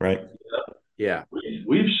 Right. Yeah.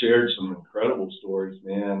 We've shared some incredible stories,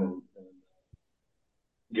 man. And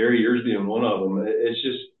Gary, yours being one of them. It's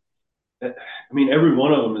just, I mean, every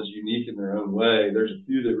one of them is unique in their own way. There's a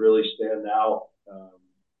few that really stand out,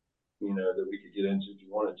 that we could get into if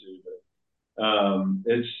you wanted to. But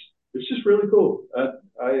it's just really cool.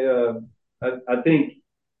 I think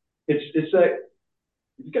it's that.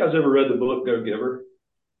 If you guys ever read the book Go Giver,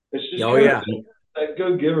 it's just that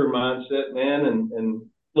Go Giver mindset, man. And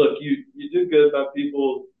look, you do good by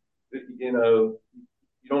people. You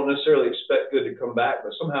don't necessarily expect good to come back,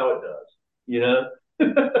 but somehow it does.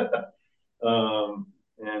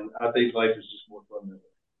 And I think life is just more fun that way.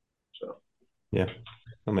 So yeah,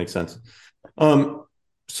 that makes sense.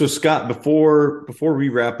 So Scott, before we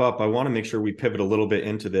wrap up, I want to make sure we pivot a little bit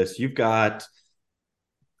into this. You've got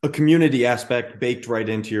a community aspect baked right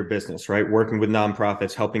into your business, right? Working with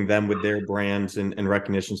nonprofits, helping them with their brands and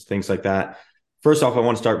recognitions, things like that. First off, I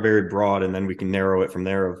want to start very broad and then we can narrow it from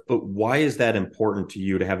there. But why is that important to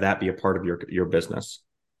you to have that be a part of your business?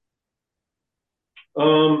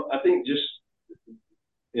 I think just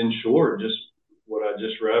in short, just what I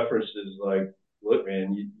just referenced is like, look,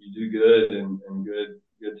 man, you do good and good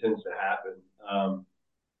tends to happen.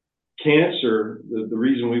 Cancer, the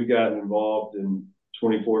reason we've gotten involved in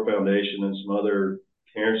 24 Foundation and some other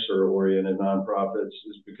cancer-oriented nonprofits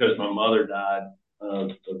is because my mother died of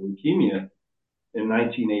leukemia in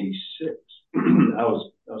 1986. I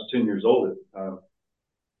was 10 years old at the time.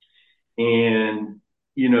 And,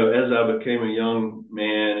 you know, as I became a young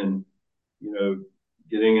man and, you know,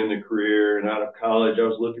 getting into career and out of college, I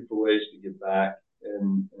was looking for ways to give back.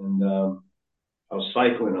 And I was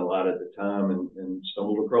cycling a lot at the time and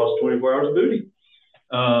stumbled across 24 Hours of Booty.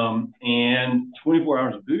 And 24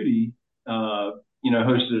 Hours of Booty, you know,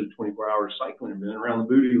 hosted a 24-hour cycling event around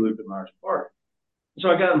the Booty Loop in Myers Park. So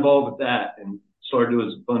I got involved with that and started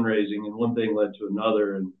doing some fundraising, and one thing led to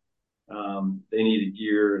another. And they needed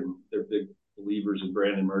gear, and they're big believers in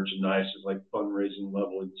branded merchandise, like fundraising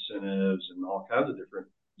level incentives and all kinds of different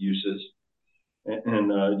uses.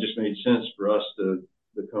 And it just made sense for us to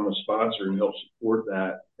become a sponsor and help support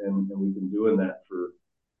that. And we've been doing that for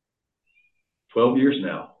 12 years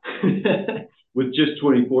now with just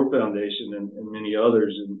 24 Foundation and many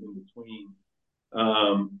others in between.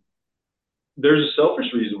 There's a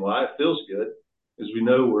selfish reason why it feels good, because we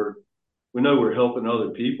know we're helping other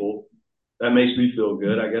people. That makes me feel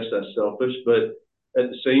good. I guess that's selfish, but at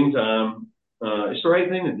the same time, it's the right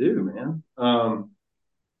thing to do, man.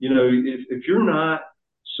 You know, if you're not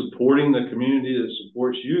supporting the community that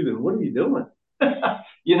supports you, then what are you doing?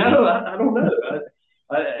 You know, I don't know.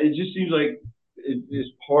 It just seems like it's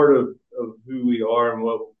part of who we are and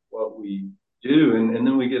what we do. And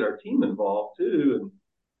then we get our team involved too. And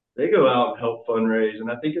they go out and help fundraise. And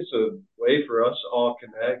I think it's a way for us to all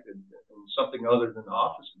connect in something other than the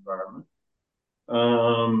office environment.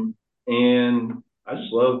 And I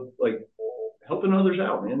just love like helping others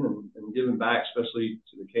out, man, and giving back, especially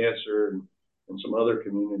to the cancer and some other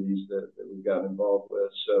communities that we've gotten involved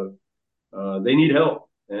with. So they need help.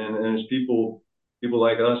 And there's people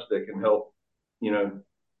like us that can help, you know,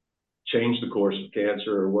 change the course of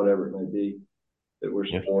cancer or whatever it may be that we're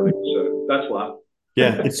supporting. So that's why.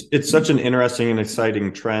 Yeah, it's such an interesting and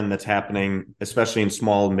exciting trend that's happening, especially in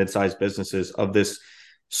small and mid-sized businesses, of this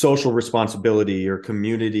social responsibility or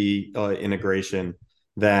community integration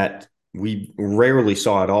that we rarely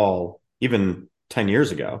saw at all, even 10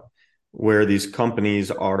 years ago, where these companies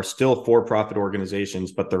are still for-profit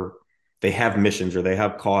organizations, but they have missions or they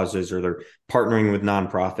have causes or they're partnering with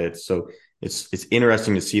nonprofits. So it's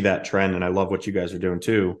interesting to see that trend, and I love what you guys are doing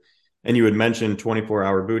too. And you had mentioned 24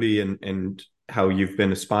 Hour Booty and how you've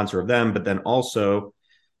been a sponsor of them, but then also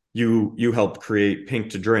you helped create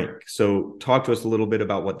Pink to Drink. So talk to us a little bit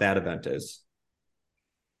about what that event is.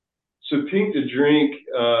 So Pink to Drink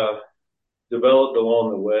developed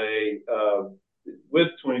along the way with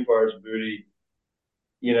 24 Hours of Booty.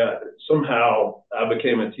 You know, somehow I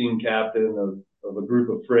became a team captain of a group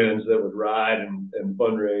of friends that would ride and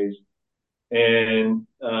fundraise. And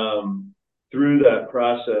through that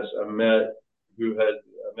process, I met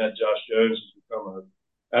Josh Jones, who's become an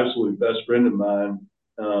absolute best friend of mine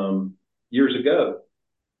years ago.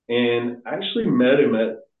 And I actually met him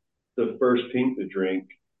at the first Pink to Drink.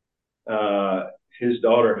 His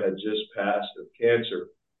daughter had just passed of cancer.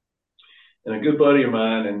 And a good buddy of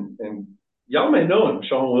mine, and y'all may know him,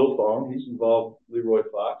 Sean Wilfong. He's involved with Leroy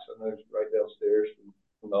Fox. I know he's right downstairs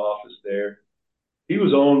from the office there. He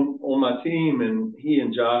was on my team, and he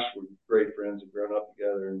and Josh were great friends, had grown up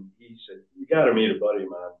together. And he said, "You got to meet a buddy of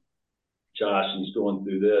mine, Josh, and he's going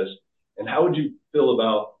through this. And how would you feel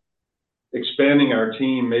about expanding our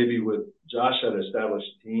team, maybe with Josh had established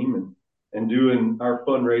a team and doing our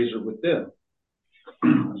fundraiser with them?"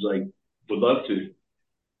 I was like, "Would love to."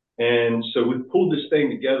 And so we pulled this thing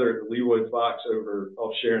together at the Leroy Fox over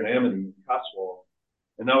off Sharon Amity in Cotswold.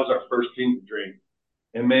 And that was our first Pink to Drink.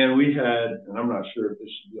 And man, we had, and I'm not sure if this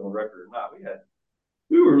should be on record or not,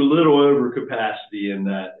 we were a little over capacity in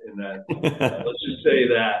that let's just say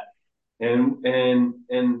that.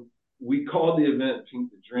 And we called the event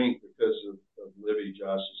Pink to Drink because of Libby,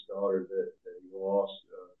 Josh's daughter, that he lost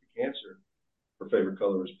to cancer. Her favorite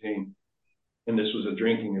color was pink. And this was a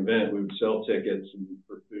drinking event. We would sell tickets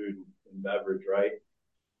for food and beverage, right?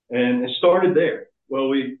 And it started there. Well,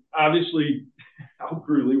 we obviously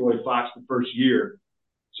outgrew Leroy Fox the first year.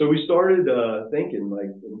 So we started thinking,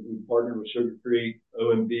 like, we partnered with Sugar Creek,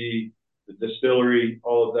 OMB, the distillery,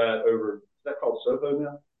 all of that over, is that called Soho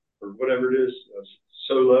now? Or whatever it is,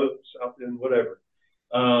 Solo, South End, whatever.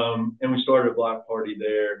 And we started a block party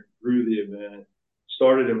there, grew the event,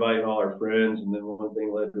 started inviting all our friends, and then one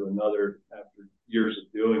thing led to another after years of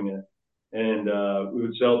doing it. And we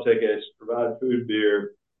would sell tickets, provide food,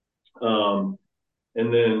 beer, and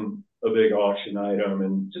then a big auction item,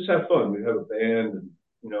 and just have fun. We'd have a band and,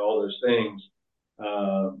 all those things.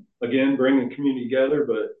 Again, bringing the community together,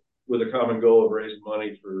 but with a common goal of raising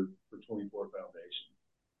money for 24 Foundation.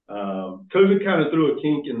 COVID kind of threw a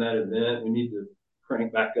kink in that event. We need to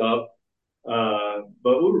crank back up. But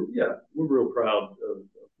we're real proud of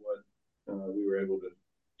what we were able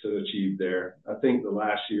to achieve there. I think the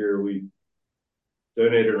last year we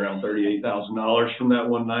donated around $38,000 from that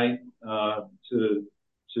one night to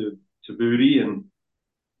Booty, and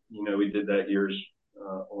we did that years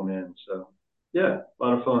on end. So yeah, a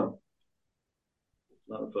lot of fun.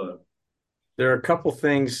 There are a couple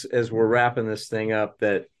things as we're wrapping this thing up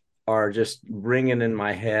that are just ringing in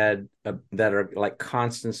my head that are like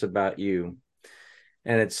constants about you.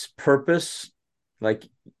 And it's purpose. Like,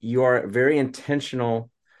 you are very intentional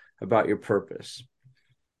about your purpose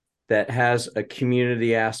that has a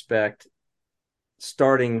community aspect,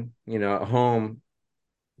 starting, at home,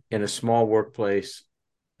 in a small workplace,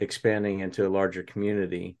 expanding into a larger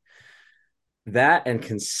community. That and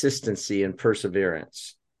consistency and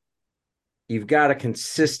perseverance. You've got to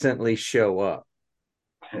consistently show up,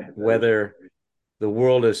 whether the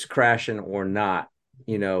world is crashing or not.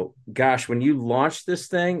 Gosh, when you launched this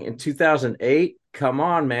thing in 2008, come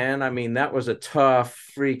on, man. I mean, that was a tough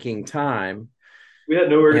freaking time. We had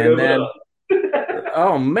nowhere to go.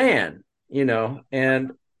 Oh man,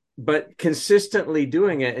 but consistently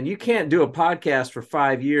doing it. And you can't do a podcast for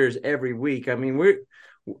 5 years every week. I mean,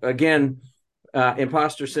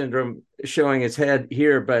 imposter syndrome showing its head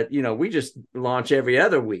here, but we just launch every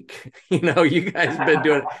other week. You guys have been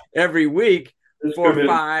doing it every week for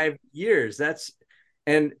 5 years.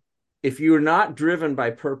 And if you're not driven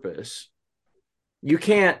by purpose, you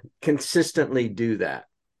can't consistently do that.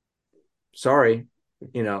 Sorry,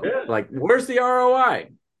 like, where's the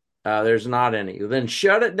ROI? There's not any. Then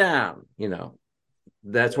shut it down.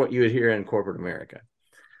 That's what you would hear in corporate America.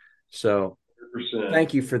 So 100%.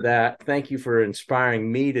 Thank you for that. Thank you for inspiring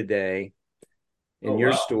me today in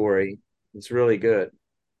your story. It's really good.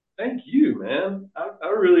 Thank you, man. I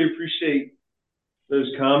really appreciate those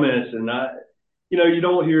comments. And you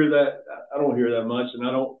don't hear that. I don't hear that much. And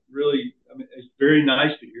I don't really, it's very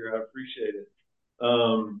nice to hear. I appreciate it.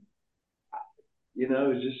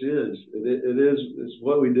 It just is. It's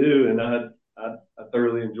what we do. And I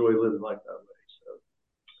thoroughly enjoy living like that way.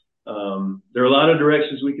 So there are a lot of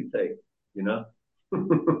directions we could take, Yeah.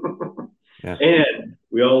 And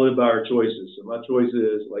we all live by our choices. So my choice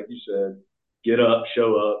is, like you said, get up,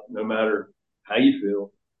 show up, no matter how you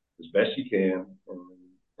feel, as best you can.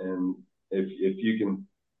 And if you can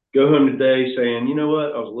go home today saying, you know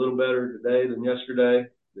what, I was a little better today than yesterday,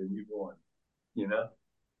 then you've won,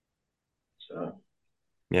 So.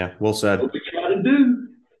 Yeah, well said. What we try to do.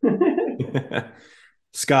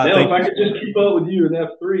 Scott, now, if I could just keep up with you in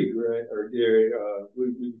F3, right, or Gary,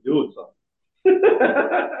 we'd be doing something.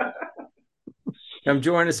 Come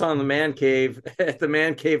join us on the Man Cave at the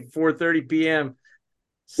Man Cave, 4:30 p.m.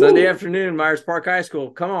 Sunday afternoon, Myers Park High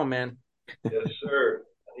School. Come on, man. Yes, sir.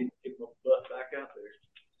 I need to get my butt back out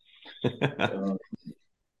there.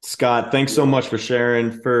 Scott, thanks so much for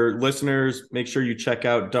sharing. For listeners, make sure you check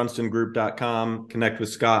out dunstongroup.com, connect with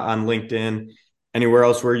Scott on LinkedIn. Anywhere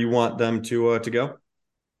else where you want them to go?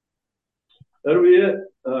 That'll be it.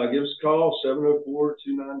 Give us a call,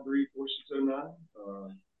 704-293-4609.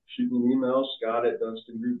 Shoot me an email,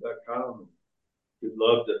 scott@dunstongroup.com. We'd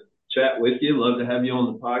love to chat with you. Love to have you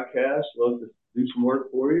on the podcast. Love to do some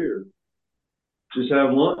work for you, or just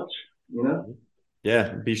have lunch, Yeah,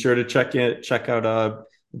 be sure to check out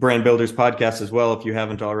Brand Builders podcast as well if you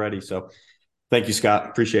haven't already. So thank you, Scott.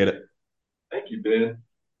 Appreciate it. Thank you, Ben.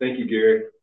 Thank you, Gary.